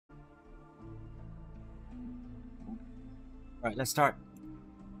Alright, let's start.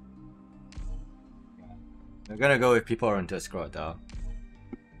 We're gonna go with people on Discord though.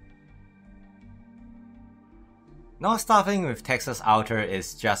 Not starting with Texas Outer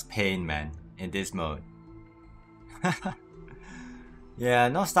is just pain, man, in this mode. Yeah,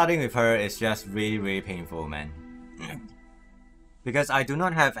 not starting with her is just really painful, man. Because I do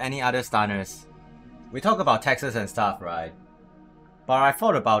not have any other stunners. We talk about Texas and stuff, right? But I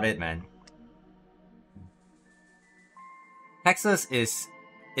thought about it, man. Texas is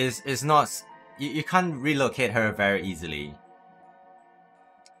not... You can't relocate her very easily.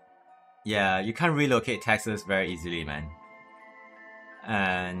 Yeah, you can't relocate Texas very easily, man.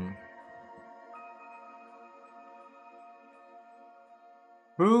 And...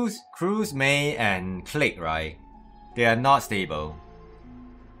 Cruz, May, and Click, right? They are not stable.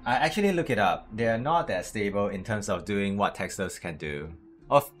 I actually look it up. They are not that stable in terms of doing what Texas can do.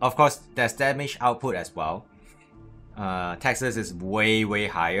 Of course, there's damage output as well. Texas is way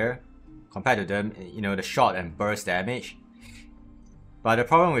higher compared to them. You know, the shot and burst damage. But the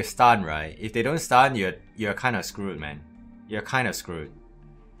problem with stun, right? If they don't stun, you're kind of screwed, man. You're kind of screwed.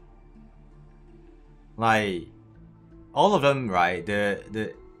 Like all of them, right?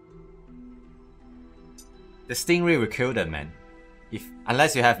 The Stingray will kill them, man.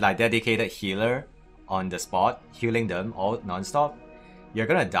 Unless you have like dedicated healer on the spot healing them all non-stop, you're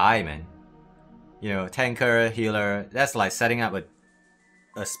gonna die, man. You know, tanker, healer, that's like setting up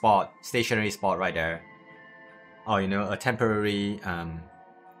a spot, stationary spot right there. Or, you know, a temporary how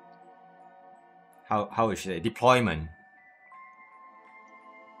would you say, deployment.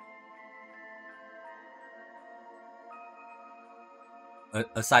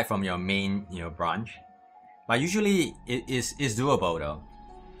 Aside from your main, you know, branch. But usually it is doable though.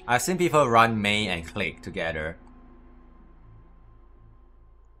 I've seen people run May and Click together.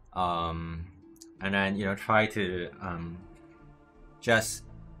 And then, you know, try to just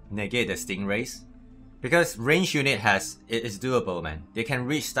negate the Stingrays. Because range unit is doable, man. They can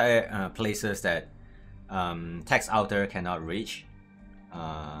reach places that Text Outer cannot reach.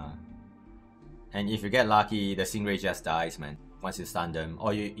 And if you get lucky, the Stingray just dies, man. Once you stun them,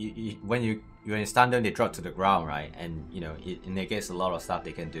 or when you stun them, they drop to the ground, right? And you know it negates a lot of stuff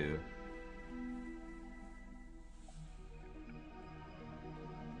they can do.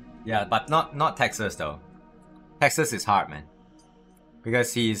 Yeah, but not Texas though. Texas is hard, man,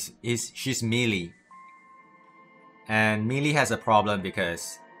 because she's melee, and melee has a problem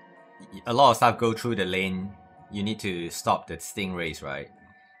because a lot of stuff go through the lane. You need to stop the Stingrays, right?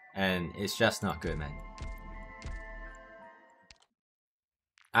 And it's just not good, man.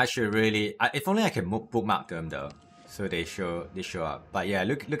 I should really... if only I can bookmark them though, so they show up. But yeah,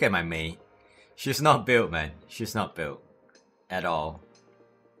 look at my May. She's not built, man. She's not built at all.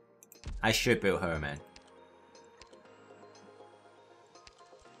 I should build her, man.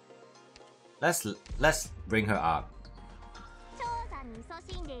 Let's bring her up.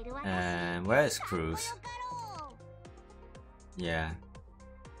 And where is Cruz? Yeah.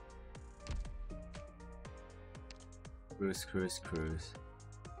 Cruz.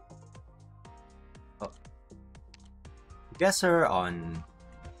 Oh. Guess her on...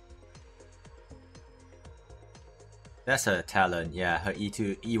 That's her talent, yeah, her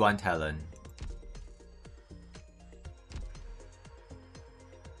E1 talent.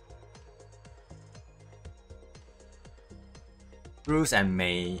 Bruce and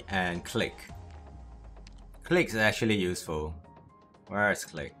May and Click. Click is actually useful. Where is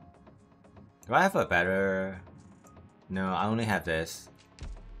Click? Do I have a better... No, I only have this.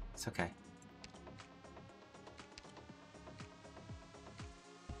 It's okay.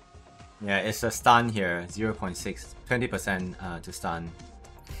 Yeah, it's a stun here, 0.6, 20% to stun.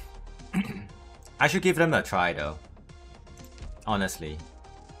 I should give them a try though, honestly.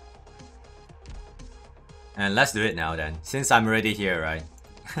 And let's do it now then, since I'm already here, right?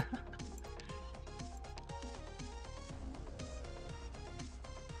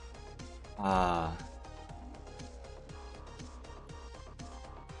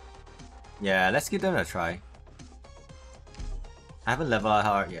 Yeah, let's give them a try. I haven't leveled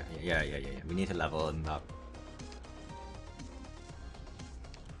her. Yeah. We need to level them up.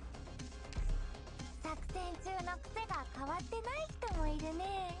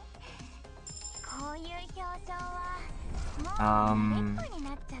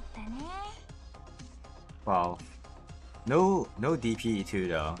 Well, no DP2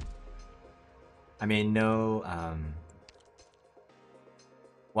 though. I mean, no.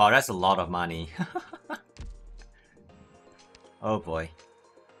 Wow, that's a lot of money. Oh boy.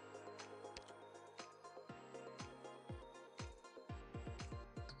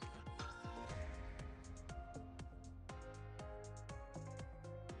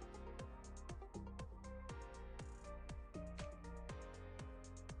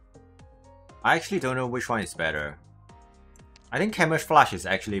 I actually don't know which one is better. I think Camouflage is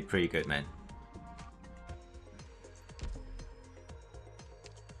actually pretty good, man.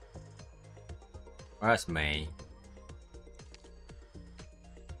 Where's May?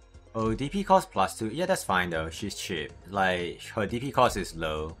 Oh, DP cost +2. Yeah, that's fine though. She's cheap. Like, her DP cost is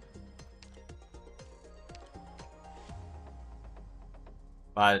low.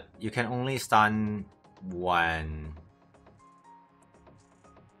 But you can only stun when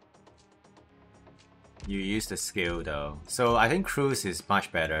you use the skill though. So I think Cruise is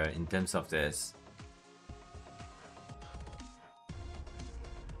much better in terms of this.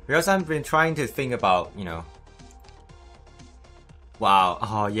 Because I've been trying to think about, you know... Wow,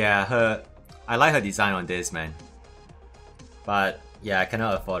 oh yeah, I like her design on this, man. But yeah, I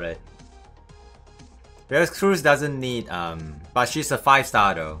cannot afford it. Because Cruise doesn't need, but she's a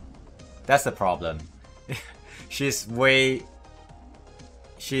 5-star though. That's the problem. She's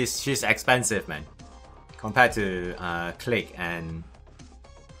expensive, man. Compared to Click and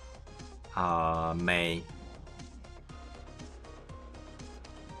May.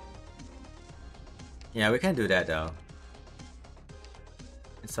 Yeah, we can do that though.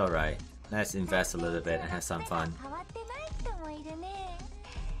 It's alright. Let's invest a little bit and have some fun.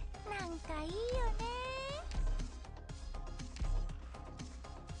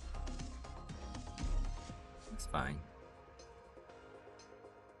 It's fine.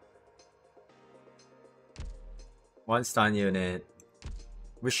 One stun unit.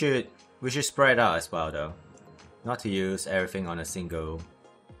 We should spread out as well though. Not to use everything on a single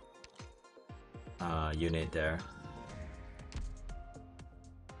unit there.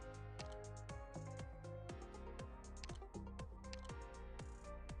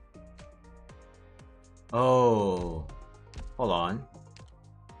 Oh, hold on.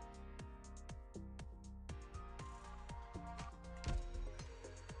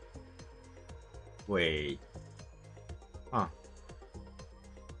 Wait. Huh.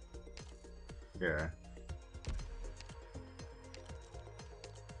 Sure.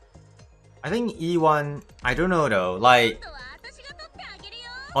 I think E1, I don't know though, like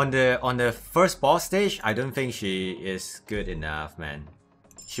on the first boss stage, I don't think she is good enough, man.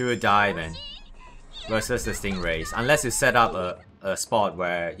 She will die, man. Versus the Stingrays, unless you set up a spot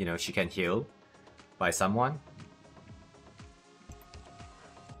where, you know, she can heal by someone.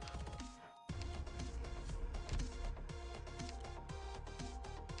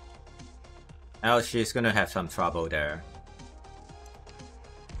 Else she's gonna have some trouble there.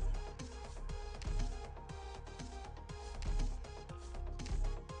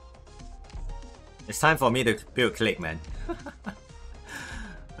 It's time for me to build Click, man.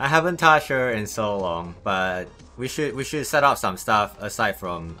 I haven't touched her in so long, but we should set up some stuff aside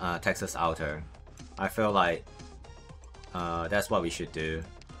from Texas Outer. I feel like that's what we should do.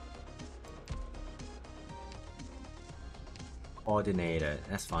 Coordinated,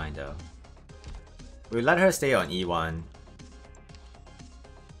 that's fine though. We let her stay on E1.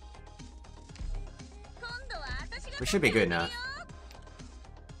 We should be good enough.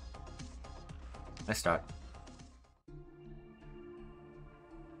 Let's start.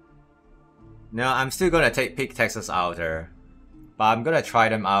 No, I'm still gonna pick Texas Outer, but I'm gonna try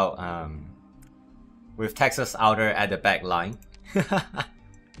them out with Texas Outer at the back line.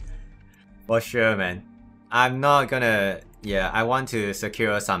 For sure, man. I'm not gonna... Yeah, I want to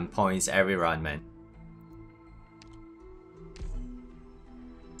secure some points every run, man.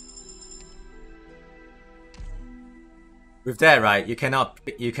 With that, right, you cannot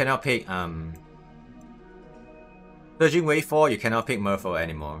pick Surging Wave 4, you cannot pick Merfolk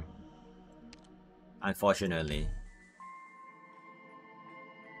anymore. Unfortunately.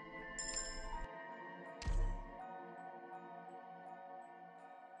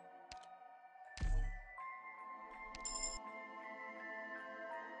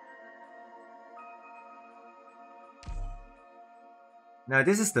 Now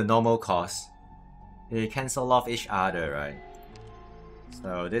this is the normal cost. They cancel off each other, right?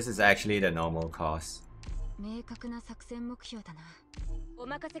 So this is actually the normal cost.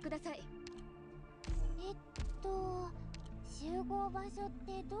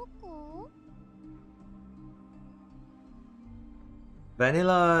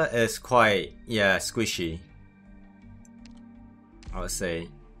 Vanilla is quite, yeah, squishy. I would say.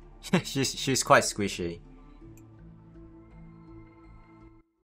 she's quite squishy.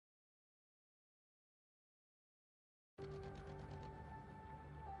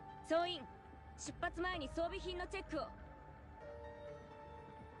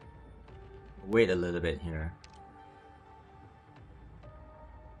 Wait a little bit here.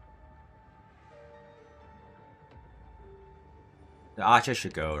 The archer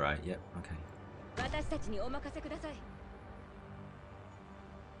should go, right? Yep, okay.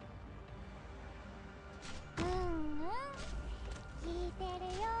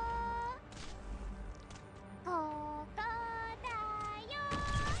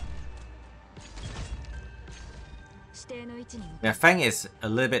 Yeah, Fang is a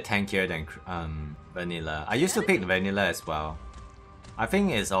little bit tankier than Vanilla. I used to pick Vanilla as well. I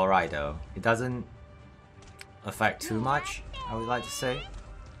think it's alright though. It doesn't affect too much, I would like to say.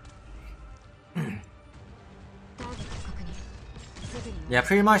 Yeah,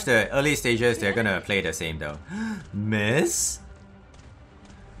 pretty much the early stages they're gonna play the same though. Miss?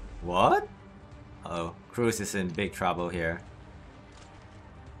 What? Uh oh, Cruz is in big trouble here.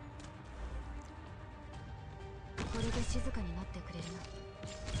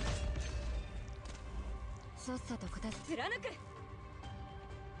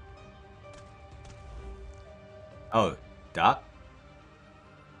 Oh, duck?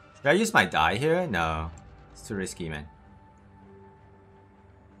 Should I use my die here? No. It's too risky, man.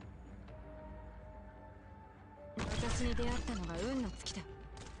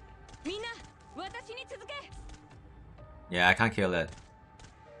 Yeah, I can't kill it.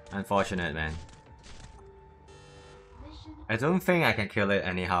 Unfortunate, man. I don't think I can kill it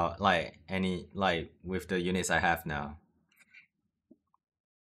anyhow, like with the units I have now.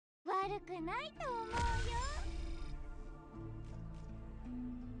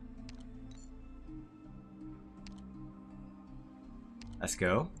 Let's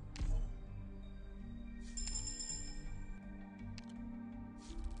go.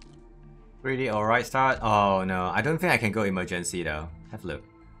 Really alright start? Oh no, I don't think I can go emergency though. Have a look.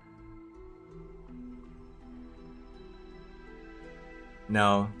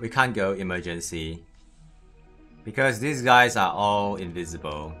 No, we can't go emergency. Because these guys are all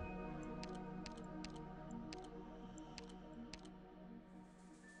invisible.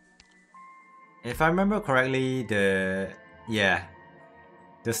 If I remember correctly, the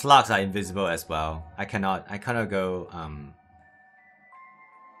slugs are invisible as well. I cannot go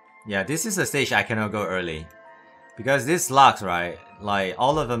yeah, this is a stage I cannot go early. Because these slugs, right, like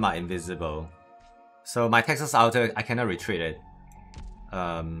all of them are invisible. So my Texas outer, I cannot retreat it.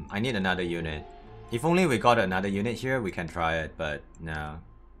 I need another unit. If only we got another unit here, we can try it, but no.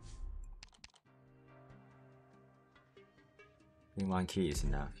 I think one key is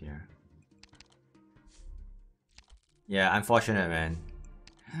enough here. Yeah, unfortunate, man.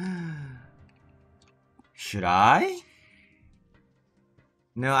 Should I?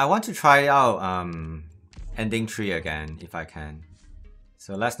 No, I want to try out ending tree again if I can.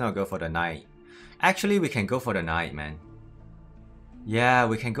 So let's not go for the knight. Actually, we can go for the knight, man. Yeah,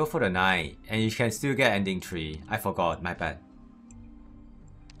 we can go for the knight, and you can still get ending tree. I forgot, my bad.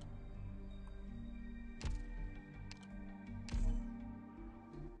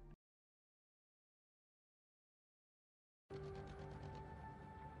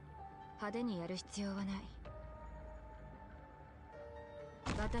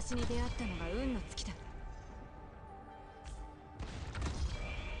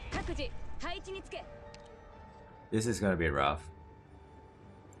 This is gonna be rough.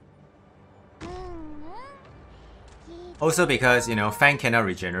 Also because, you know, Fang cannot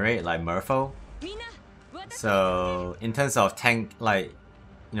regenerate like Merfolk. So in terms of tank, like,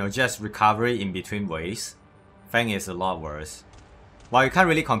 you know, just recovery in between waves, Fang is a lot worse. Well, you can't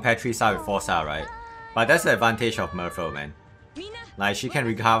really compare 3-star with 4-star, right? But that's the advantage of Merfolk, man. Like she can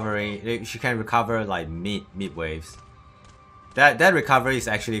recover like mid waves. That recovery is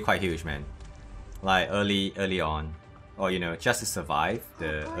actually quite huge, man. Like early on, or you know, just to survive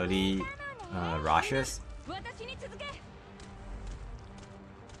the early rushes.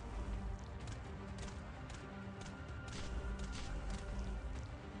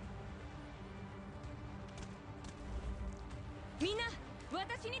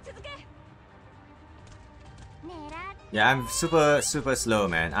 Yeah, I'm super slow,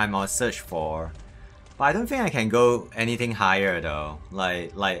 man. I'm on search for, but I don't think I can go anything higher though.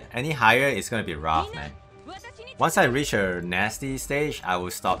 Like any higher is gonna be rough, man. Once I reach a nasty stage, I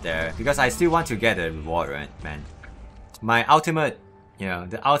will stop there because I still want to get the reward, right, man. My ultimate, you know,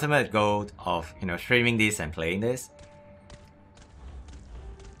 the ultimate goal of, you know, streaming this and playing this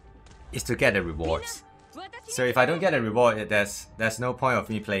is to get the rewards. So if I don't get a reward, there's no point of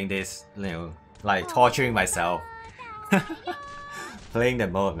me playing this, you know, like torturing myself. Playing the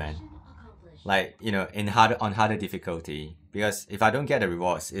mode, man. Like, you know, on harder difficulty. Because if I don't get the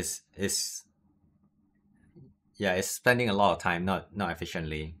rewards, it's spending a lot of time not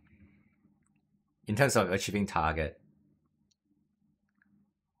efficiently. In terms of achieving target.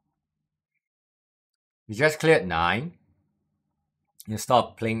 You just cleared 9. You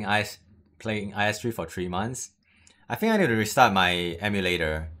stop playing playing IS3 for 3 months. I think I need to restart my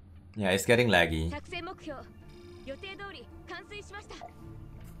emulator. Yeah, it's getting laggy.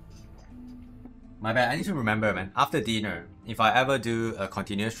 My bad, I need to remember, man. After dinner, if I ever do a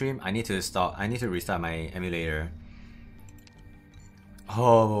continuous stream, I need to restart my emulator.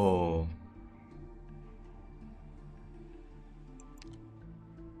 Oh.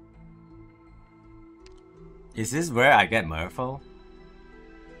 Is this where I get Merfolk?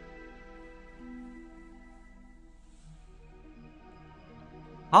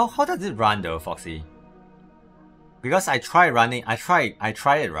 How does it run though, Foxy? Because I tried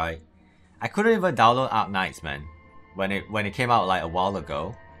it, right? I couldn't even download Arknights, man. When it came out like a while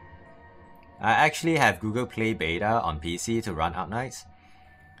ago. I actually have Google Play Beta on PC to run Arknights.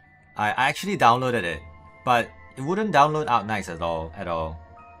 I actually downloaded it, but it wouldn't download Arknights at all.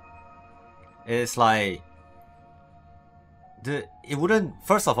 It's like it wouldn't.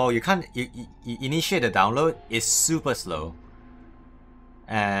 First of all, you can't you initiate the download. It's super slow,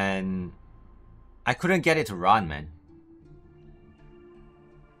 and I couldn't get it to run, man.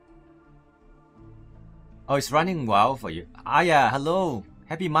 Oh, it's running well for you. Aya, hello.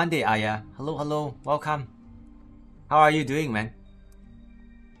 Happy Monday, Aya. Hello. Welcome. How are you doing, man?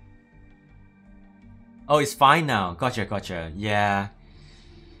 Oh, it's fine now. Gotcha. Yeah.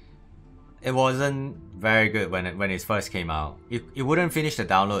 It wasn't very good when it first came out. It wouldn't finish the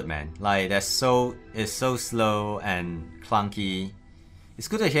download, man. Like it's so slow and clunky. It's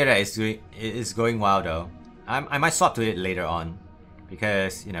good to hear that it's going well though. I might swap to it later on,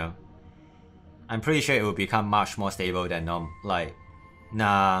 because you know, I'm pretty sure it will become much more stable than like,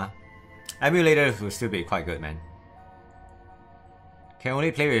 nah, emulator will still be quite good, man. Can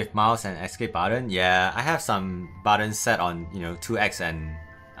only play with mouse and escape button. Yeah, I have some buttons set on 2x and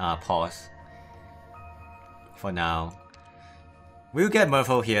pause. For now, we'll get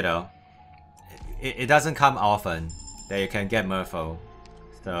Merfolk here though. It doesn't come often that you can get Merfolk.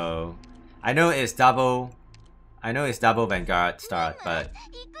 So I know it's double Vanguard start, but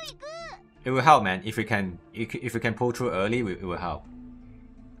it will help, man. If we can pull through early, it will help.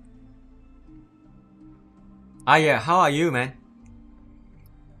 Ah yeah, how are you, man?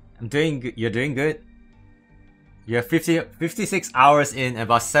 I'm doing good. You're doing good? You're 56 hours in,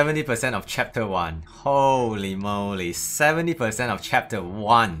 about 70% of chapter 1. Holy moly, 70% of chapter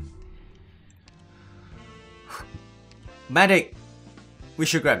 1. Medic! We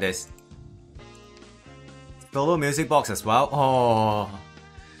should grab this. Solo music box as well? Oh.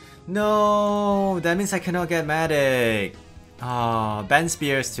 No, that means I cannot get Medic. Oh, band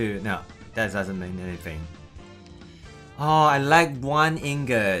spears too. No, that doesn't mean anything. Oh, I lagged 1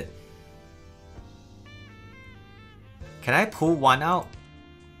 ingot. Can I pull 1 out?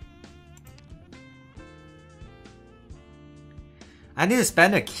 I need to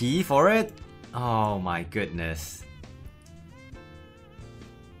spend a key for it? Oh my goodness.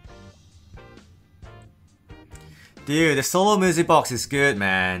 Dude, the solo music box is good,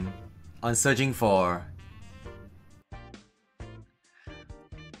 man. On searching for.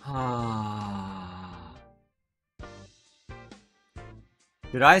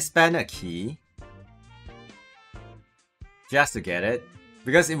 Did I spend a key? Just to get it?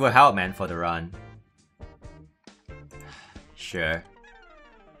 Because it will help, man, for the run. Sure.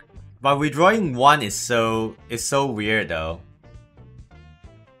 But withdrawing 1 is so weird though.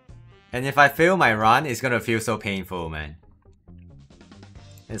 And if I fail my run, it's gonna feel so painful, man.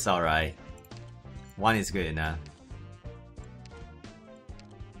 It's alright. 1 is good enough.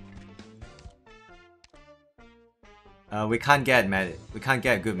 We can't get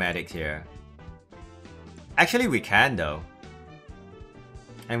good medics here. Actually, we can though.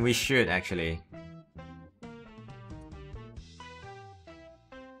 And we should actually.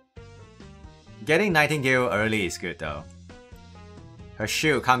 Getting Nightingale early is good though. Her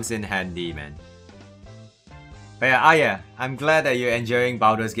shield comes in handy, man. But yeah, I'm glad that you're enjoying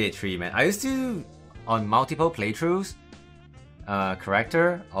Baldur's Gate 3, man. Are you still on multiple playthroughs?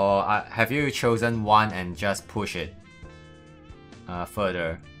 Character? Or have you chosen one and just push it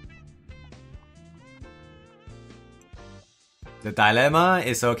further? The dilemma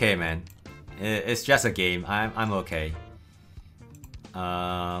is okay, man. It's just a game. I'm okay.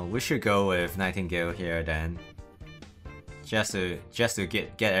 We should go with Nightingale here then. Just to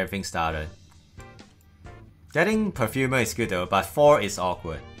get everything started. Getting Perfumer is good though, but 4 is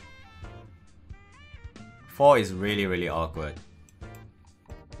awkward. 4 is really awkward.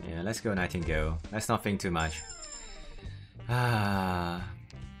 Yeah, let's go Nightingale. Let's not think too much.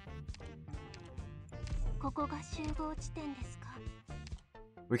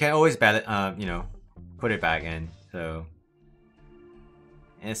 We can always put it back in. So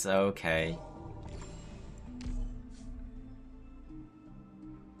It's okay.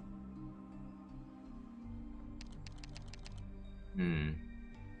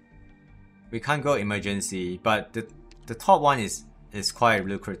 We can't go emergency, but the top one is quite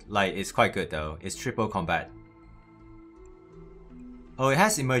lucrative. Like, it's quite good though. It's triple combat. Oh, it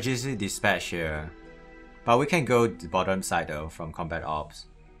has emergency dispatch here, but we can go the bottom side though from combat ops.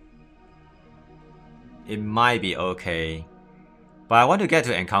 It might be okay, but I want to get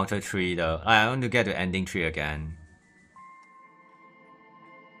to encounter 3 though. I want to get to ending 3 again.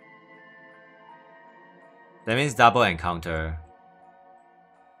 That means double encounter.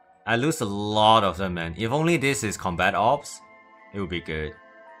 I lose a lot of them, man. If only this is combat ops, it would be good.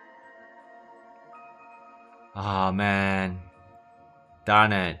 Ah, oh, man.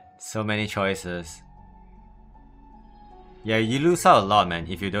 Darn it. So many choices. Yeah, you lose out a lot, man,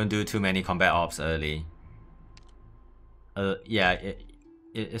 if you don't do too many combat ops early. Yeah,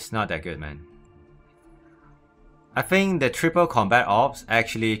 it's not that good, man. I think the triple combat ops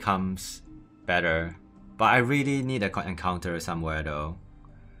actually comes better, but I really need an encounter somewhere though.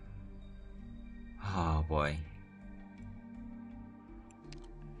 Oh boy.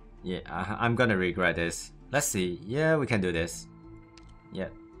 Yeah, I'm gonna regret this. Let's see. Yeah, we can do this.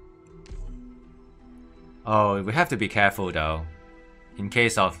 Yep. Oh, we have to be careful though, in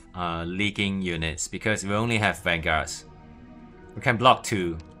case of leaking units, because we only have vanguards. We can block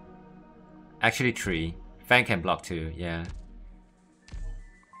 2. Actually 3. Fang can block 2, yeah.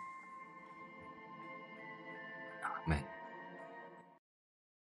 Oh, man.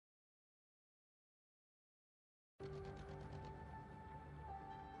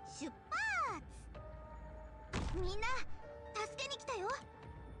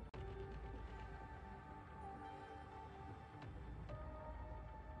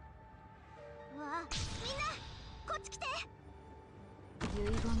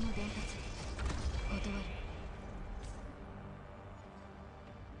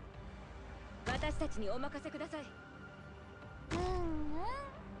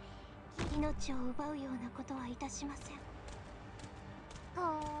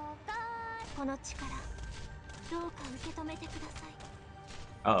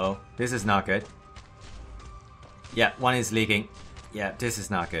 Uh-oh, this is not good. Yeah, one is leaking. Yeah, this is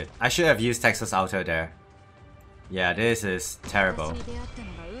not good. I should have used Texas Outer there. Yeah, this is terrible.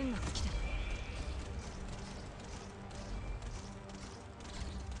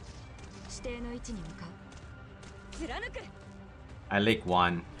 I leaked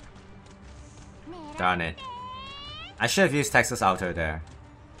 1. Darn it. I should have used Texas Outer there.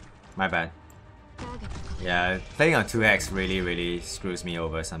 My bad. Yeah, playing on 2x really screws me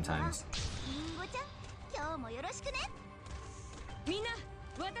over sometimes.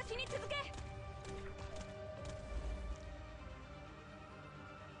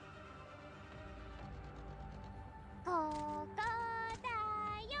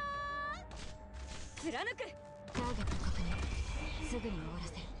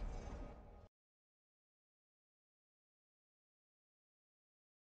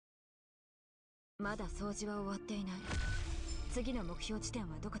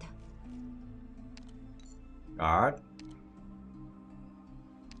 Guard.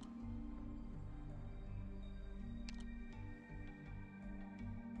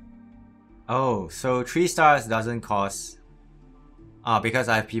 Oh, so 3 stars doesn't cost... Ah, because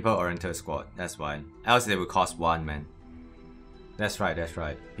I have people oriented squad, that's why. Else it would cost 1, man. That's right,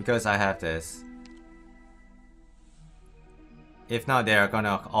 because I have this. If not, they are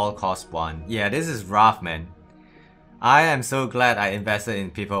gonna all cost 1. Yeah, this is rough, man. I am so glad I invested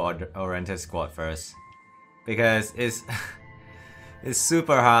in people oriented squad first, because it's it's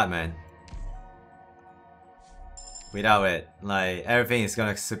super hard, man. Without it, like, everything is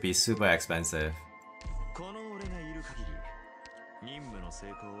gonna be super expensive.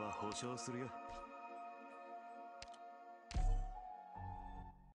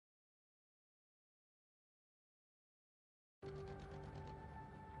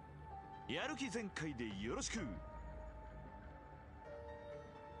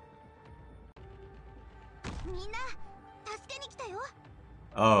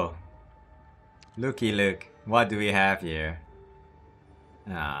 Oh, looky look, what do we have here?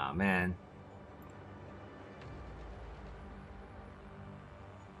 Ah, man.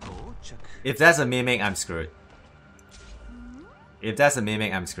 If that's a mimic, I'm screwed. If that's a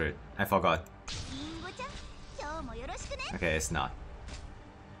mimic, I'm screwed. I forgot. Okay, it's not.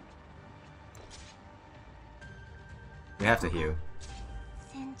 We have to heal.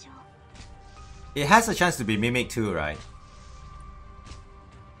 It has a chance to be mimic too, right?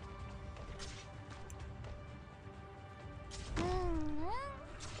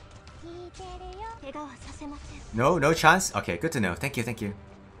 No, no chance? Okay, good to know. Thank you, thank you.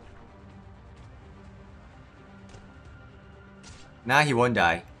 Nah, he won't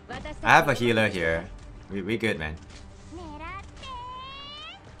die. I have a healer here. We good, man.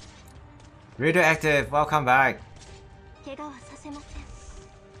 Radioactive, welcome back.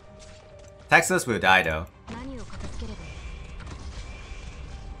 Texas will die though.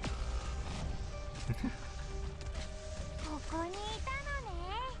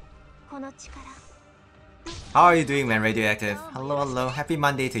 How are you doing, man, Radioactive? Hello, hello. Happy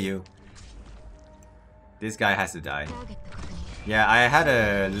Monday to you. This guy has to die. Yeah, I had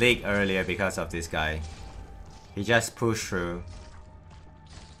a leak earlier because of this guy. He just pushed through.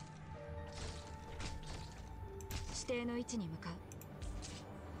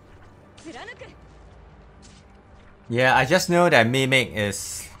 Yeah, I just know that Mimic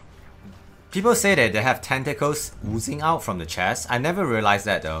is... People say that they have tentacles oozing out from the chest. I never realized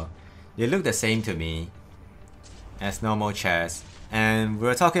that though. They look the same to me as normal chest. And we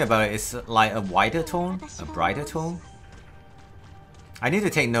were talking about it, it's like a whiter tone, a brighter tone. I need to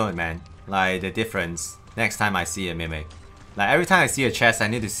take note, man, like the difference next time I see a Mimic. Like every time I see a chest, I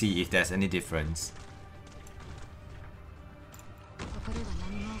need to see if there's any difference.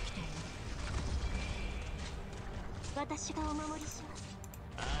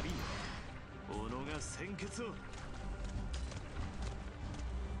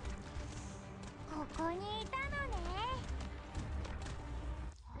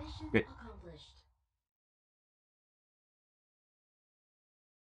 Good.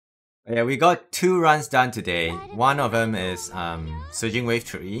 Yeah, we got 2 runs done today. One of them is Surging Wave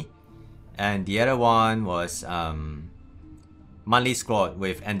 3, and the other one was Monthly Squad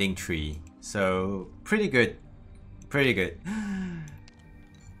with Ending 3. So pretty good, pretty good.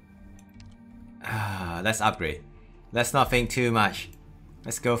 Let's upgrade. Let's not think too much.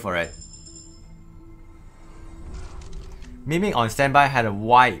 Let's go for it. Mimic on standby had a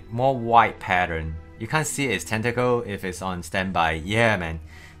more white pattern. You can't see its tentacle if it's on standby. Yeah, man.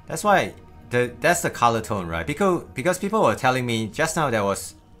 That's why that's the color tone, right? Because people were telling me just now, there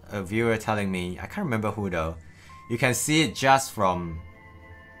was a viewer telling me, I can't remember who though. You can see it just from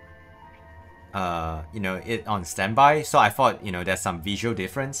you know, it on standby. So I thought, you know, there's some visual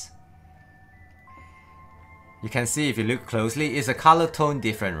difference. You can see if you look closely, it's a color tone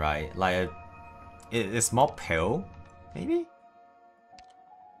different, right? Like it's more pale, maybe?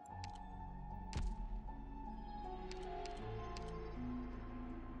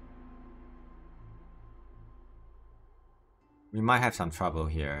 We might have some trouble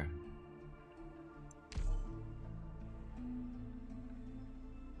here.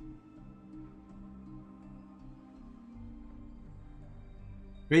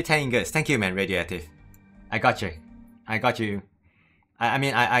 Retain goods. Thank you, man, Radioactive. I got you. I got you. I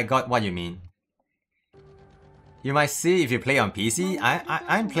mean, I got what you mean. You might see if you play on PC.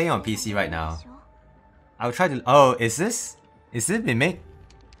 I'm playing on PC right now. I'll try to... Oh, is this Mimic?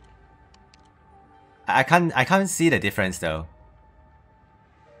 I can't see the difference though.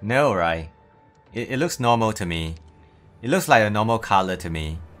 No, right? It looks normal to me. It looks like a normal color to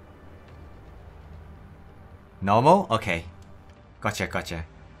me. Normal? Okay. Gotcha, gotcha.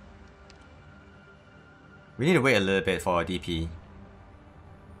 We need to wait a little bit for our DP.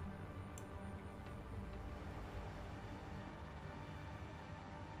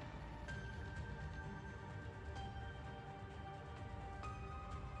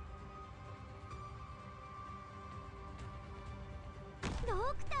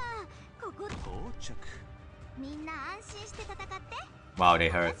 Wow, they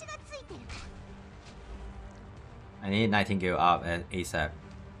hurt. I need Nightingale up at ASAP.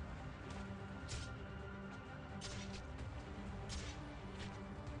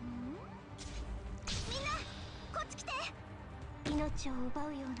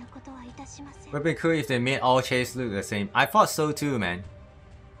 Would be cool if they made all chase look the same. I thought so too, man.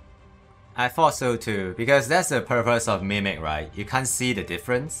 I thought so too, because that's the purpose of Mimic, right? You can't see the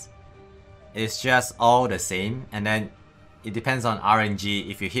difference. It's just all the same, and then it depends on RNG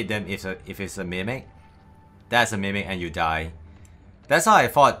if you hit them if it's a Mimic. That's a Mimic and you die. That's how I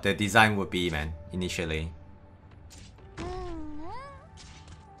thought the design would be, man, initially.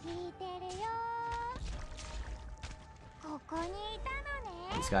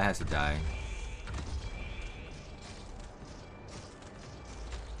 This guy has to die.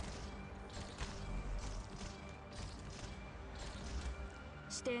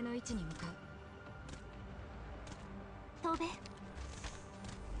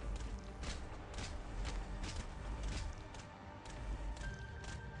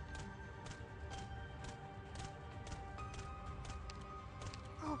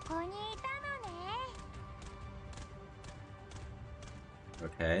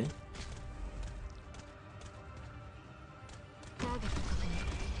 Okay.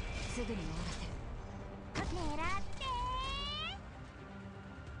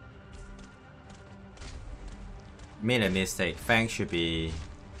 Made a mistake. Fang should be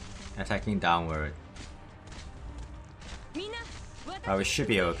attacking downward. Oh, we should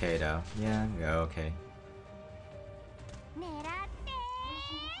be okay though. Yeah, we're okay.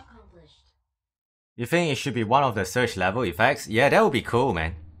 You think it should be one of the search level effects? Yeah, that would be cool,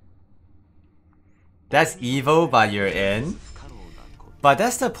 man. That's evil, but you're in. But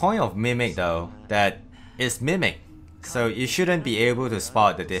that's the point of Mimic though, that it's Mimic. So you shouldn't be able to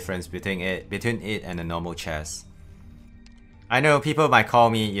spot the difference between it and a normal chess. I know people might call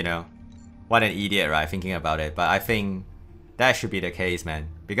me, you know, what an idiot, right, thinking about it, but I think that should be the case, man.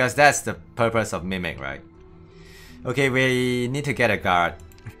 Because that's the purpose of Mimic, right? Okay, we need to get a guard.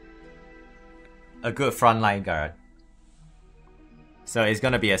 A good frontline guard. So it's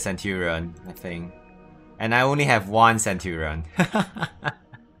gonna be a Centurion, I think. And I only have one Centurion.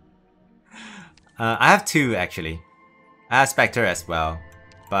 I have two, actually. I have Spectre as well.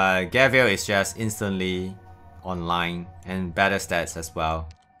 But Gabriel is just instantly online and better stats as well.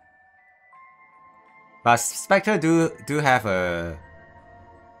 But Spectre do have a...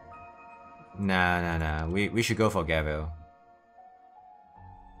 Nah. We should go for Gabriel.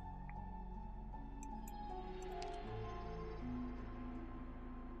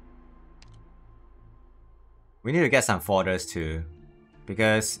 We need to get some fodders too.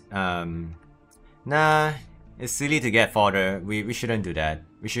 Because, nah, it's silly to get fodder. We shouldn't do that.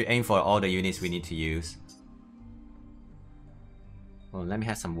 We should aim for all the units we need to use. Well, let me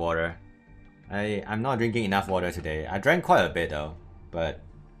have some water. I'm not drinking enough water today. I drank quite a bit though, but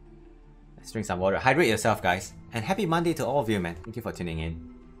let's drink some water. Hydrate yourself, guys. And happy Monday to all of you, man. Thank you for tuning in.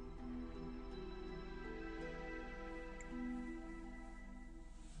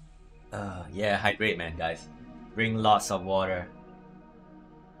 Yeah, hydrate, man, guys. Drink lots of water.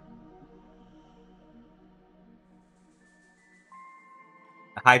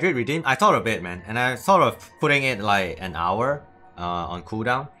 Hydrate redeem? I thought a bit, man. And I thought of putting it like an hour on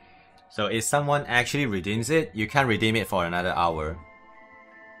cooldown. So if someone actually redeems it, you can redeem it for another hour.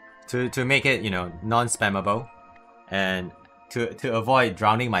 To make it, you know, non-spammable. And to avoid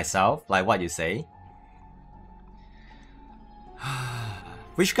drowning myself, like what you say.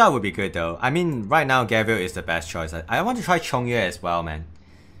 Which card would be good though? I mean, right now Gabriel is the best choice. I want to try Chongyue as well, man.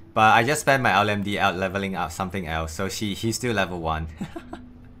 But I just spent my LMD out leveling up something else, so he's still level 1.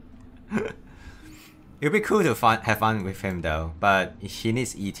 It'd be cool to have fun with him though, but he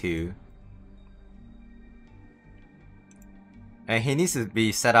needs E2. And he needs to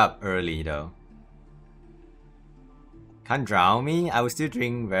be set up early though. Can't drown me? I will still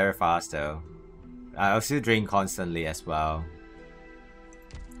drink very fast though. I'll still drink constantly as well.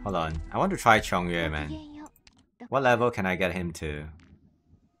 Hold on, I want to try Chongyue, man. What level can I get him to?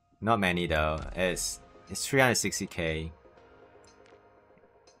 Not many though. It's 360k.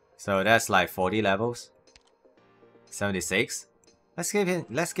 So that's like 40 levels. 76. Let's give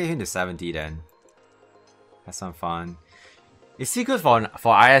him to 70 then. Have some fun. Is he good for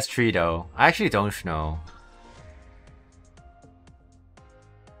IS3 though? I actually don't know.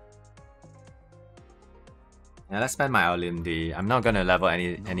 Yeah, let's spend my LMD. I'm not gonna level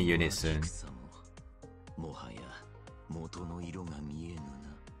any units soon.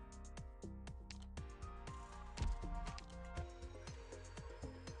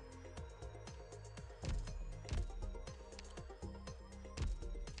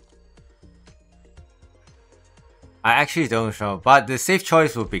 I actually don't know, but the safe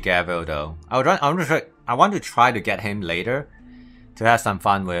choice would be Gabriel though. I want to try to get him later to have some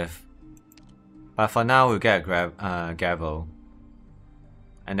fun with. But for now, we'll get Gabriel.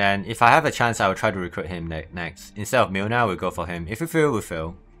 And then if I have a chance, I will try to recruit him next. Instead of Milner, we'll go for him. If we fail, we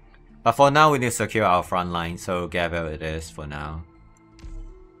fail. But for now, we need to secure our front line, so Gabriel it is for now.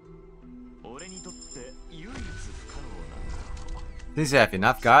 Since you have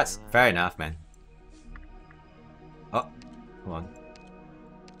enough guards, fair enough, man. Oh, hold on.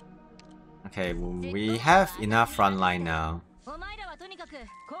 Okay, we have enough front line now.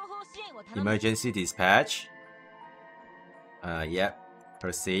 Emergency dispatch. Yep.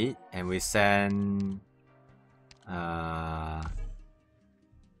 Proceed. And we send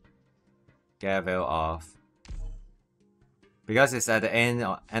Gabriel off. Because it's at the end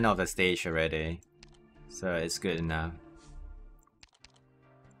of the stage already. So it's good enough.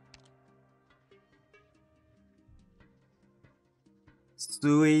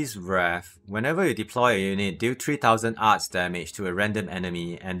 Sui's Wrath. Whenever you deploy a unit, deal 3000 arts damage to a random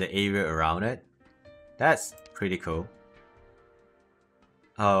enemy and the area around it. That's pretty cool.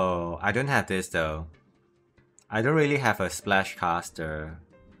 Oh, I don't have this though. I don't really have a splash caster.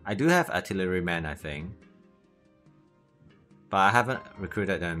 I do have artilleryman, I think. But I haven't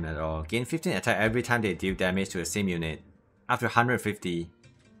recruited them at all. Gain 15 attack every time they deal damage to the same unit. After 150.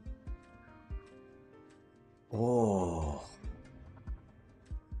 Oh.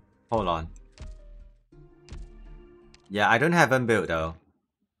 Hold on. Yeah, I don't have them built though.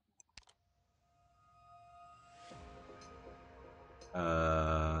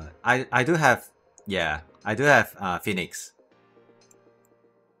 I do have, yeah, I do have Phoenix.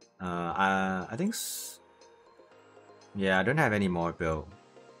 I think, yeah, I don't have any more built.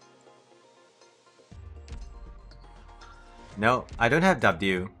 No, I don't have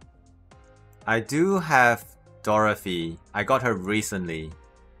W. I do have Dorothy. I got her recently,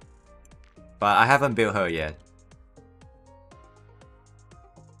 but I haven't built her yet.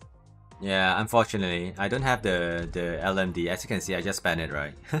 Yeah, unfortunately, I don't have the LMD. As you can see, I just spent it,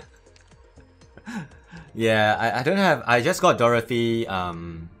 right? Yeah, I don't have. I just got Dorothy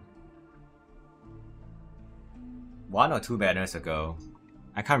 1 or 2 banners ago.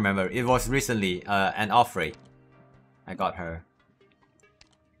 I can't remember. It was recently an off rate. I got her.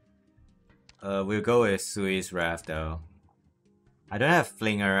 We'll go with Sui's Wrath though. I don't have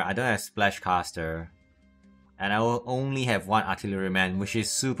Flinger. I don't have Splash Caster. And I will only have 1 artilleryman, which is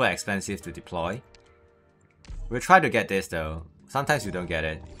super expensive to deploy. We'll try to get this though. Sometimes you don't get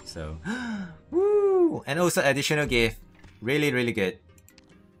it, so... Woo! And also additional gift. Really, really good.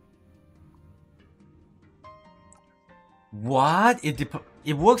 What?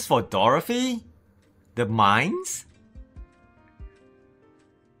 It works for Dorothy? The mines?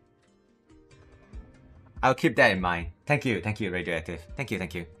 I'll keep that in mind. Thank you, Radioactive. Thank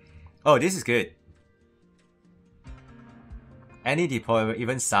you. Oh, this is good. Any deployer,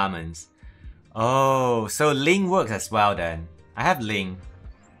 even summons. Oh, so Ling works as well then. I have Ling.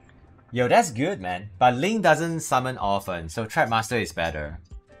 Yo, that's good, man. But Ling doesn't summon often, so Trapmaster is better.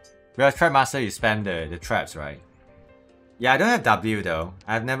 Whereas Trapmaster, you spam the traps, right? Yeah, I don't have W though.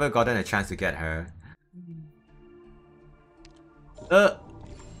 I've never gotten a chance to get her.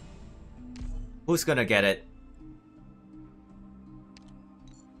 Who's gonna get it?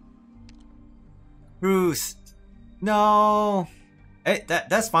 Bruce! No! Hey,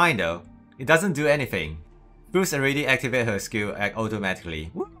 that's fine though. It doesn't do anything. Bruce already activated her skill automatically.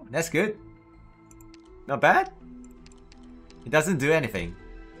 Woo, that's good. Not bad. It doesn't do anything.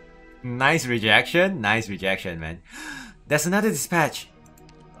 Nice rejection, man. There's another dispatch.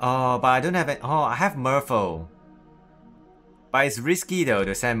 Oh, but I don't have it. Oh, I have Merfolk. But it's risky though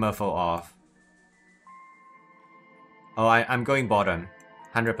to send Merfolk off. Oh, I'm going bottom.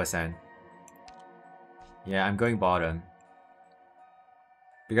 100%. Yeah, I'm going bottom.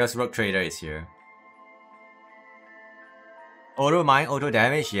 Because Rogue Trader is here. Auto mine, auto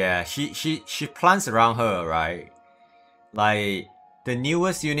damage, yeah. She plants around her, right? Like, the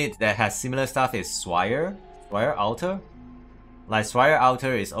newest unit that has similar stuff is Swire Altar. Like, Swire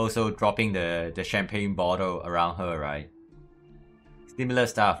Altar is also dropping the champagne bottle around her, right? Similar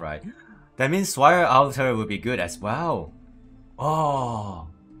stuff, right? That means Swire Altar will be good as well. Oh.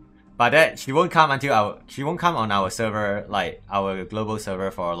 But that she won't come on our server, like our global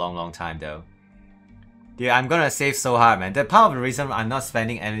server, for a long time though. Dude, I'm gonna save so hard, man. The part of the reason I'm not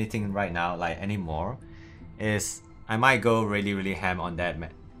spending anything right now, like anymore, is I might go really ham on that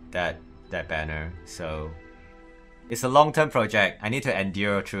banner. So it's a long-term project. I need to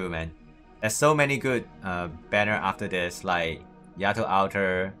endure through, man. There's so many good banner after this, like Yato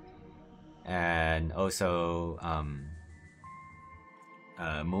Outer, and also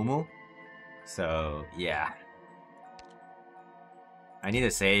Mumu. So yeah, I need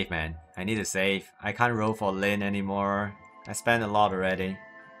to save, man. I need to save. I can't roll for Lin anymore. I spent a lot already.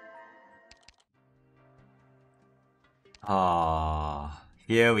 Ah,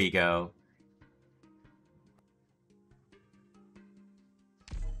 here we go.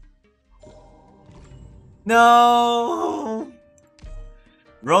 No!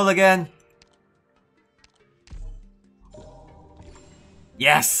 Roll again.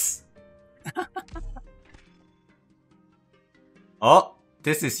 Yes! Oh,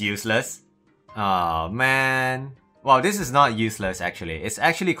 this is useless. Oh man. Well, this is not useless actually. It's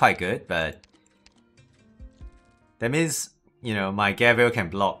actually quite good, but that means, you know, my Gabriel can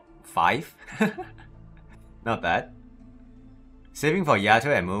block 5. Not bad. Saving for Yato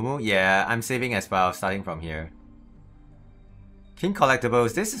and Mumu? Yeah, I'm saving as well, starting from here. King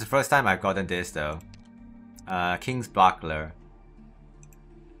Collectibles, this is the first time I've gotten this though. King's Buckler.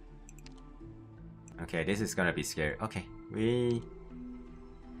 Okay, this is gonna be scary. Okay,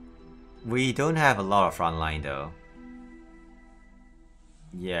 we don't have a lot of frontline though.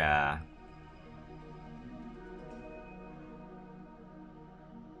 Yeah.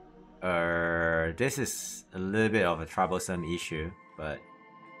 This is a little bit of a troublesome issue, but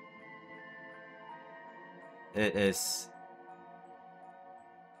it is.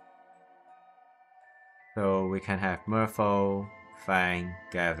 So we can have Merfolk, Fang,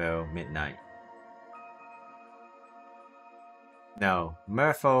 Gavel, Midnight. No,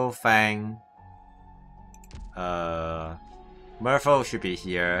 Merfolk, Fang. Merfolk should be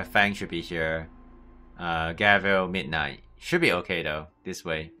here. Fang should be here. Gavel, Midnight should be okay though. This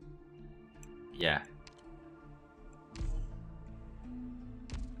way. Yeah.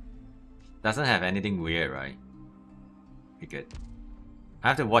 Doesn't have anything weird, right? Be good. I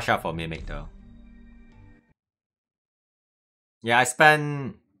have to watch out for Mimic though. Yeah, I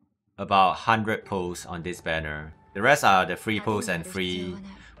spent about 100 pulls on this banner. The rest are the free pulls and free.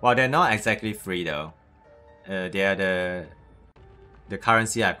 Well, they're not exactly free though. They are the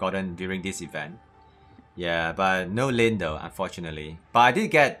currency I've gotten during this event. Yeah, but no Lin though, unfortunately. But I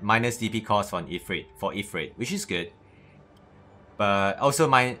did get minus DP cost for Ifrit, which is good. But also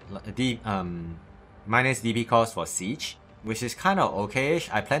minus DP cost for Siege, which is kind of okayish.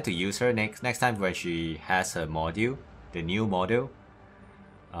 I plan to use her next time when she has her module, the new module.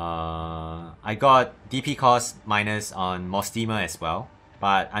 I got DP cost minus on Mostima as well,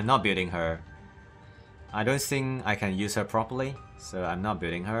 but I'm not building her. I don't think I can use her properly, so I'm not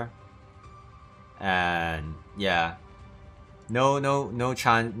building her. And yeah, no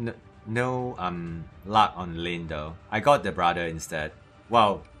chance, no luck on Lin though. I got the brother instead.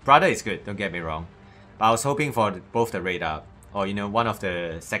 Well, brother is good, don't get me wrong, but I was hoping for both the raid up, or you know, one of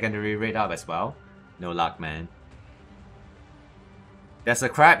the secondary raid up as well. No luck, man. There's a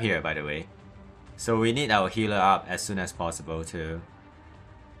crab here, by the way, so we need our healer up as soon as possible too.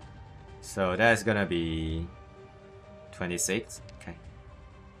 So that's gonna be 26. Okay.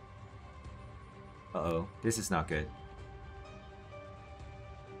 Uh-oh, this is not good.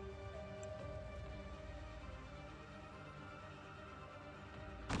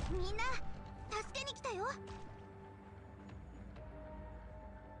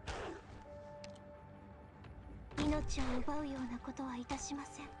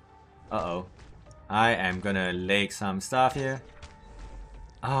 Uh-oh. I am gonna leg some stuff here.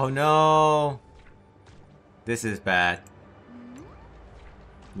 Oh no! This is bad.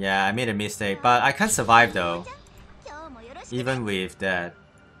 Yeah, I made a mistake, but I can't survive though. Even with that.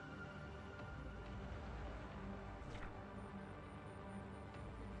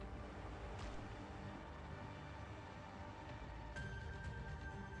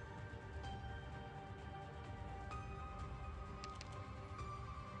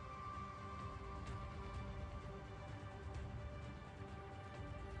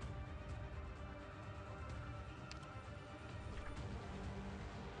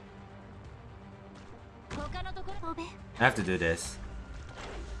 I have to do this.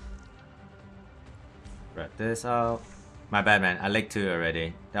 Wrap this out. My bad, man. I legged 2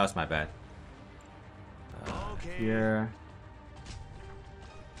 already. That was my bad. Here.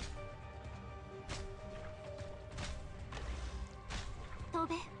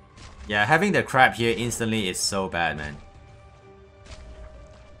 Yeah, having the crab here instantly is so bad, man.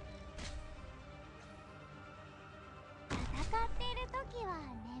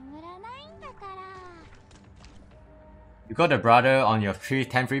 You got the brother on your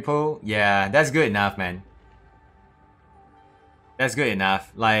 10 free pull? Yeah, that's good enough, man. That's good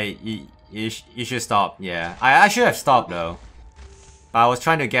enough. Like, you should stop. Yeah, I should have stopped though. But I was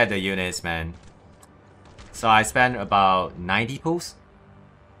trying to get the units, man. So I spent about 90 pulls.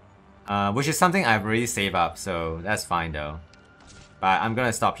 Which is something I've already saved up, so that's fine though. But I'm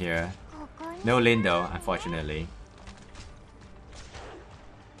gonna stop here. No Lin though, unfortunately.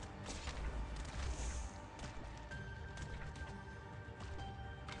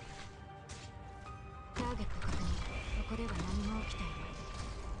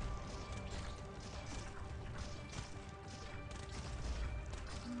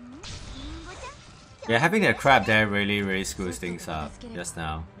 Yeah, having a crab there really screws things up just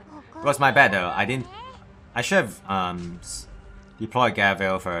now. It was my bad though. I should have deployed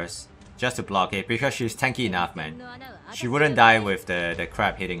Gavel first just to block it because she's tanky enough, man. She wouldn't die with the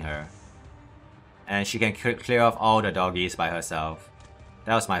crab hitting her, and she can clear off all the doggies by herself.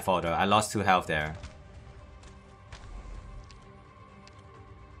 That was my fault though. I lost 2 health there.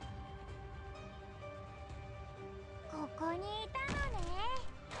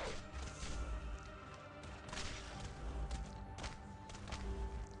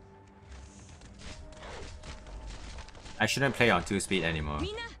 I shouldn't play on 2 speed anymore.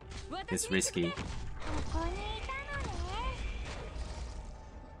 It's risky.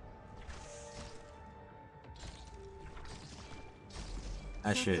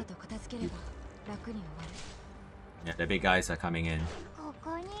 I should. Yeah, the big guys are coming in.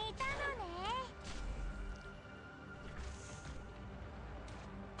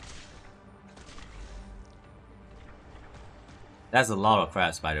 That's a lot of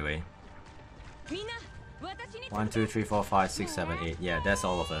crabs, by the way. 1, 2, 3, 4, 5, 6, 7, 8. Yeah, that's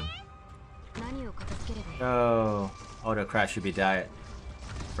all of them. Oh, all the crabs should be died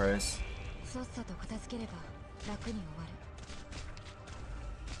first.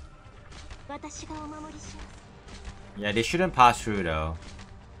 Yeah, they shouldn't pass through though,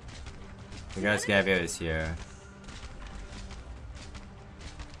 because Gabriel is here.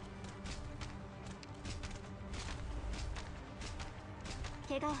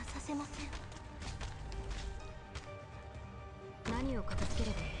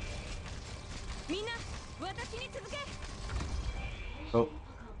 Oh,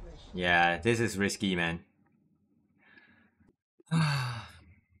 yeah, this is risky, man.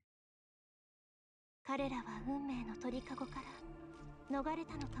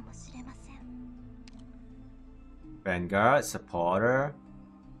 Vanguard, supporter.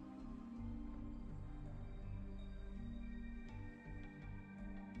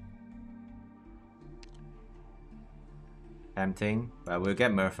 Tempting, but we'll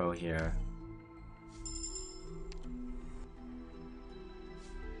get Murpho here.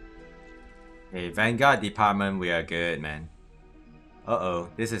 Okay, Vanguard department, we are good, man. Uh-oh,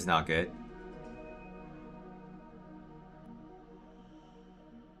 this is not good.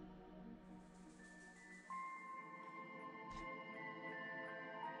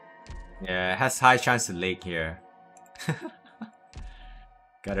 Yeah, it has high chance to leak here.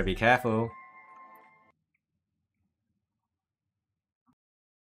 Gotta be careful.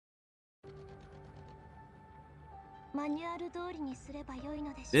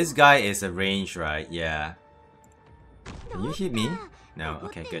 This guy is a range, right? Yeah. Can you hit me? No?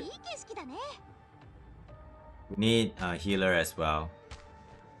 Okay, good. We need a healer as well.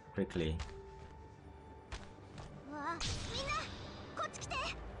 Quickly.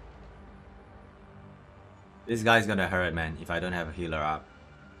 This guy's gonna hurt, man, if I don't have a healer up.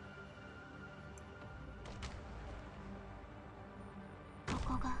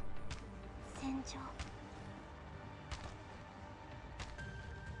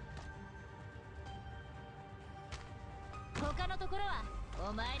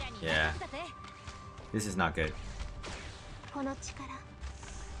 Yeah. This is not good.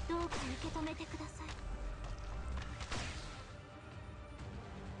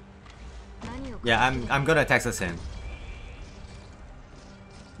 Yeah, I'm gonna Texas him.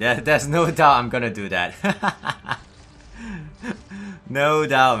 Yeah, there's no doubt I'm gonna do that. No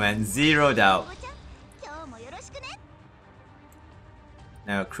doubt, man. Zero doubt.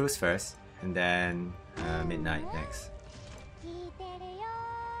 Now Cruise first, and then Midnight next.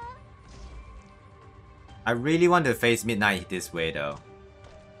 I really want to face Midnight this way though.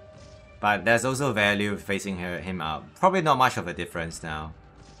 But there's also value facing him out. Probably not much of a difference now.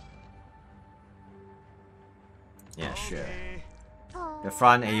 Yeah, sure. The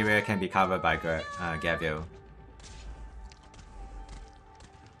front area can be covered by Gabriel.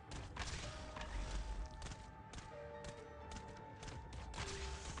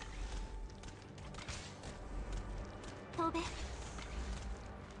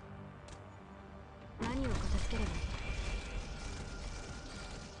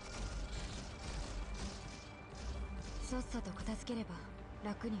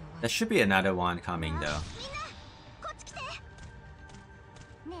 There should be another one coming though.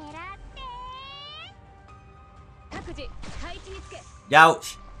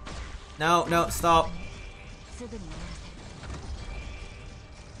 Ouch! No, no, stop!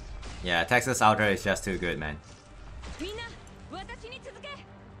 Yeah, Texas Outer is just too good, man.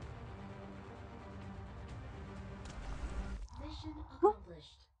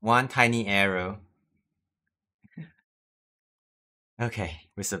 One tiny arrow. Okay,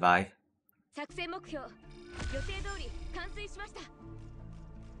 we survive.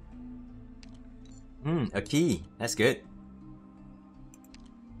 A key. That's good.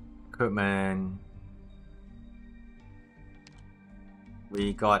 Equipment.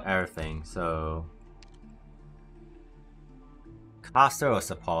 We got everything, so... Caster or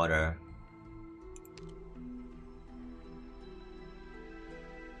supporter?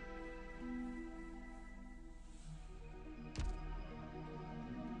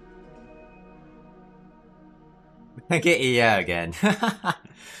 I get EA again.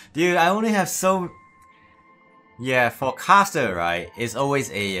 Dude, I only have so... Yeah, for caster, right, it's always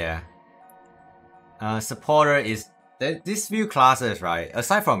a supporter is... These few classes, right,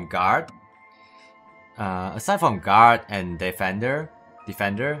 aside from guard and defender,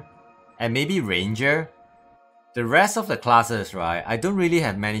 defender, and maybe ranger. The rest of the classes, right, I don't really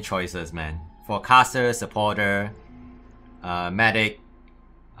have many choices, man. For caster, supporter, medic,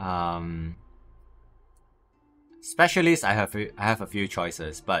 specialist, I have a few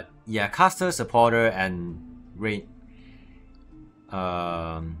choices, but yeah, caster, supporter, and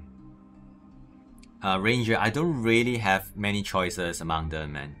ranger, I don't really have many choices among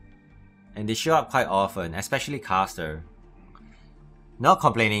them, man. And they show up quite often, especially caster. Not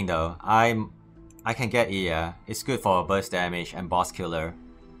complaining though. I can get EA. It's good for burst damage and boss killer.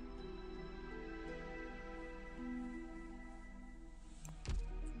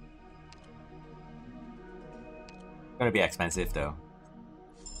 Gonna be expensive though.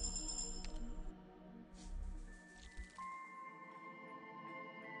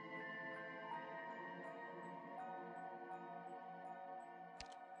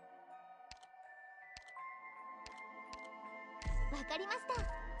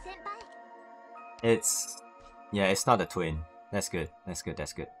 It's not a twin. That's good. That's good.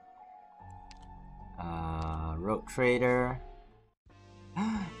 That's good. Rogue trader.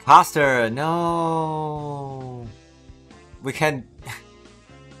 Caster, no. We can.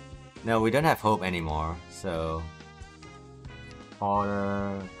 No, we don't have hope anymore. So,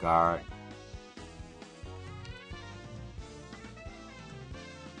 order guard.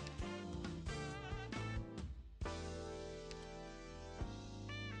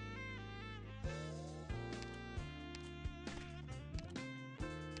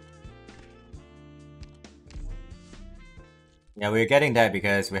 Yeah, we're getting that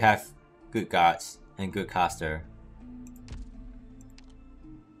because we have good guards and good caster.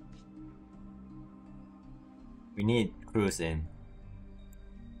 We need Cruz in.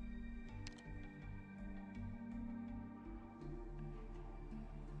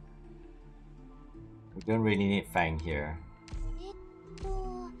 We don't really need Fang here.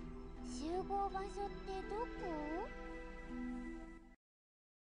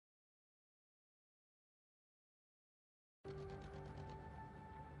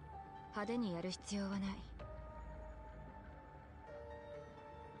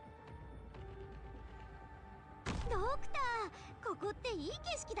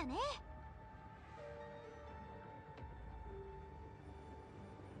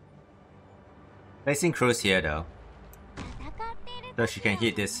 Placing Cruz here though, so she can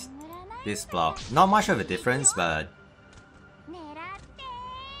hit this block. Not much of a difference, but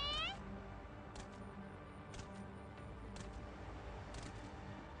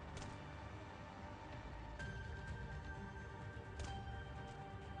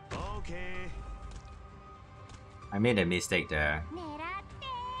I made a mistake there.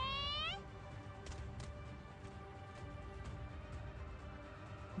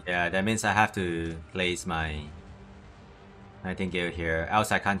 Yeah, that means I have to place my Nightingale here,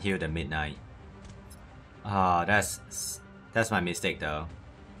 else I can't heal the midnight. Ah, that's my mistake though.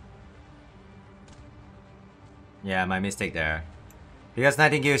 Yeah, my mistake there. Because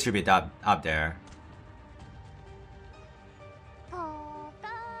Nightingale should be up there.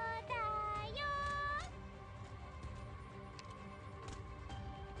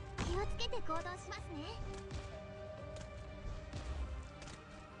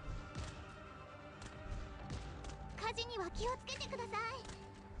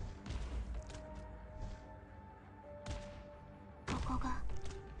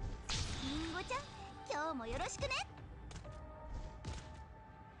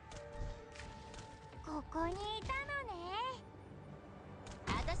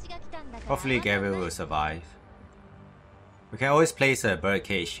 Hopefully Gabriel will survive. We can always place a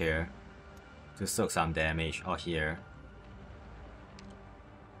birdcage here to soak some damage, or here.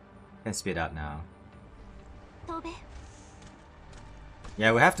 Can speed up now.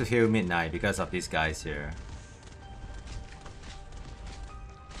 Yeah, we have to heal midnight because of these guys here.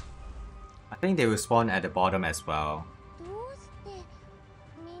 I think they will spawn at the bottom as well.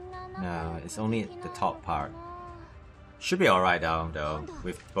 No, it's only the top part. Should be alright though,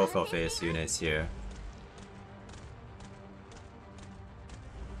 with both of his units here.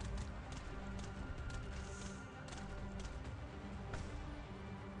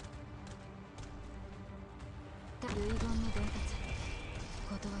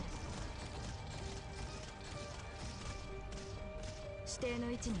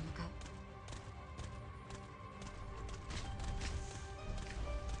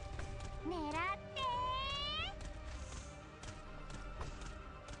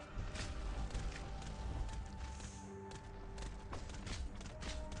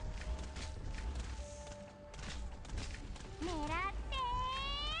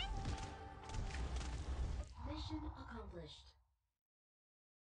 Mission accomplished.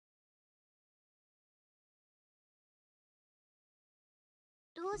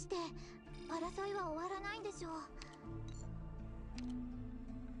 うして争いは終わらないんでしょう。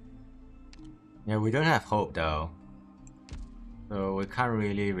 Yeah, we don't have hope though. So we can't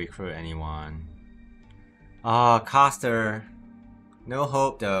really recruit anyone. Ah, caster. No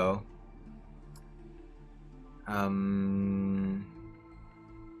hope though.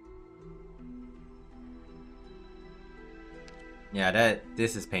 Yeah,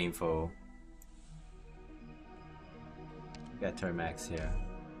 this is painful. Get turn max here.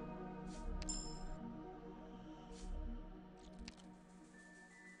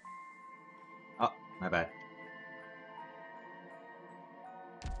 Oh, my bad.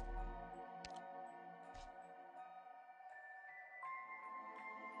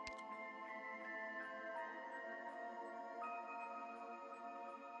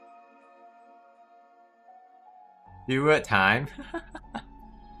 You were at time.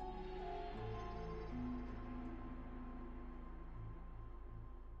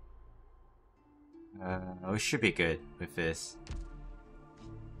 We should be good with this.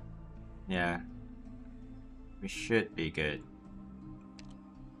 Yeah. We should be good.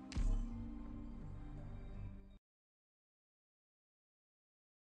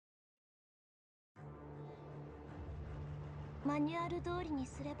 Manual 通りに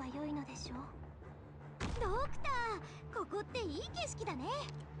すれば良いのでしょう。ドクター、ここっていい景色だね。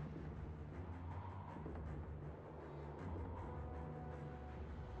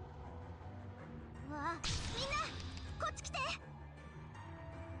わあ、みんなこっち来て。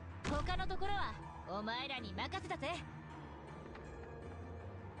他のところはお前らに任せたぜ。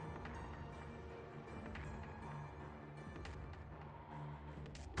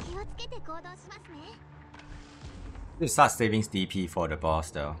気をつけて行動しますね。We start saving DP for the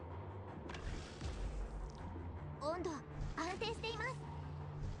boss though. 温度安定しています。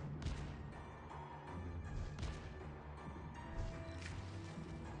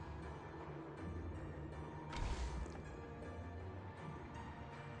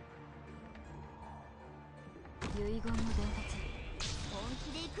遺言の伝達、本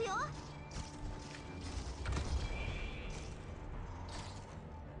気で行くよ。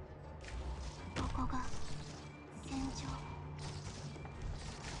ここが戦場。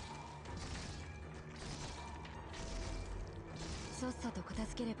さっさと片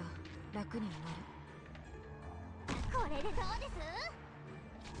付ければ楽に終わる。これでどうです？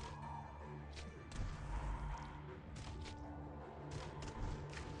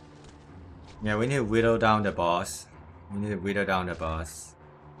 Yeah, we need to whittle down the boss. We need to whittle down the boss.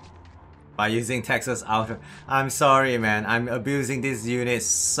 By using Texas Outer. I'm sorry, man. I'm abusing this unit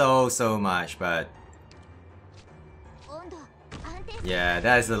so much, but... Yeah,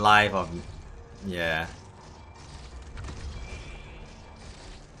 that is the life of... Yeah.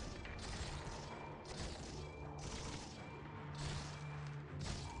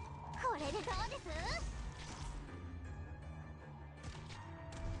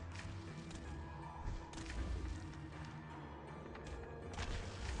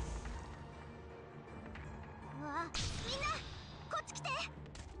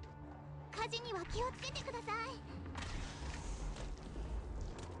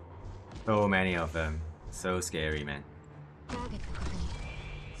 So many of them. So scary, man.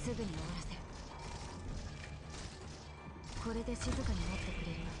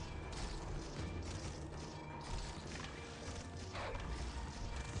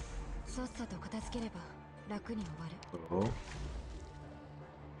 Oh.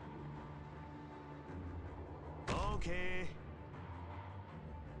 Okay.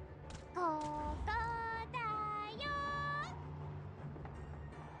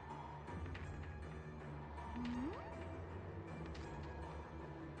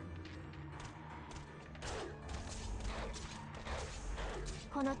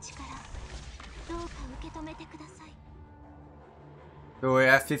 この力、どうか受け止めてください。 So we're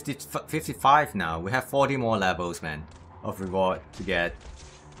at 55 now. We have 40 more levels, man, of reward to get.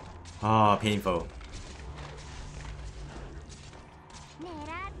 Oh, painful.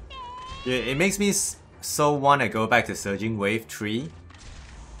 Yeah, it makes me so want to go back to Surging Wave 3.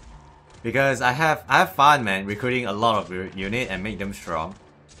 Because I have fun, man, recruiting a lot of unit and make them strong.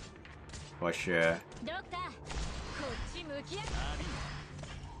 For sure.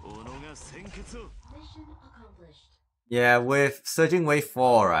 Yeah, with Surging Wave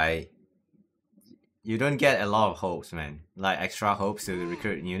 4, right? You don't get a lot of hopes, man. Like extra hopes to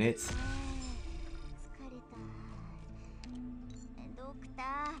recruit units.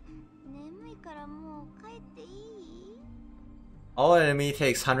 All enemy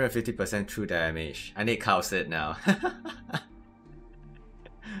takes 150% true damage. I need Cow Sit now.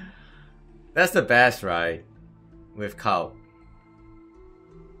 That's the best, right? With Cow.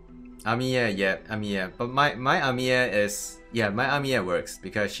 Amiya, yeah, Amiya. But my Amiya is, yeah, my Amiya works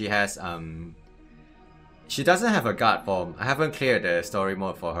because she has she doesn't have a guard form. I haven't cleared the story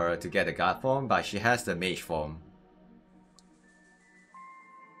mode for her to get the guard form, but she has the mage form.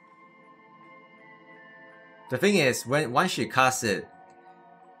 The thing is, once she casts it,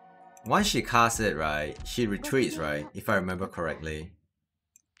 right, she retreats, right? If I remember correctly.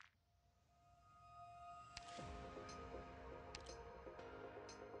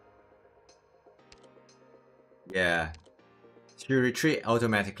 Yeah, she retreat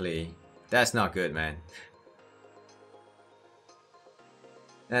automatically. That's not good, man.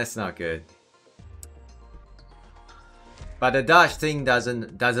 That's not good. But the dodge thing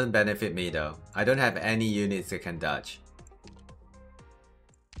doesn't benefit me though. I don't have any units that can dodge.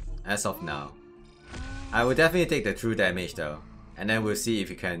 As of now. I will definitely take the true damage though. And then we'll see if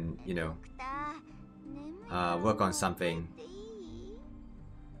we can, you know, work on something.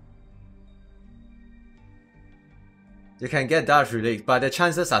 You can get dodge relic, but the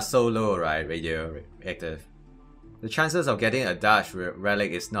chances are so low, right, radioactive? The chances of getting a dodge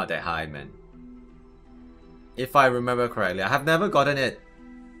relic is not that high, man. If I remember correctly, I have never gotten it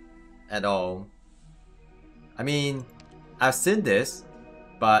at all. I mean, I've seen this,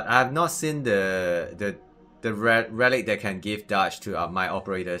 but I have not seen the relic that can give dodge to my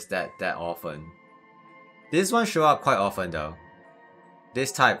operators that often. This one show up quite often though.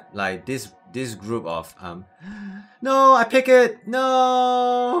 This type, like this group of no, I pick it.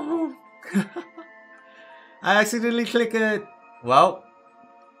 No. I accidentally click it. Well,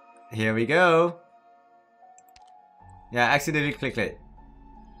 here we go. Yeah, I accidentally clicked it.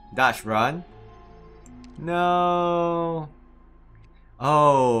 Dash run. No.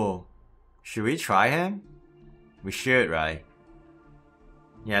 Oh. Should we try him? We should, right?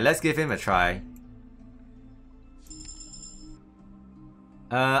 Yeah, let's give him a try.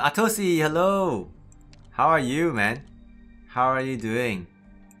 Atosi, hello. How are you, man? How are you doing?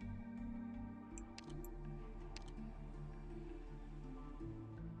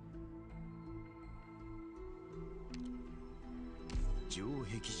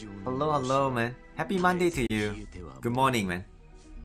 Hello, man. Happy Monday to you. Good morning, man.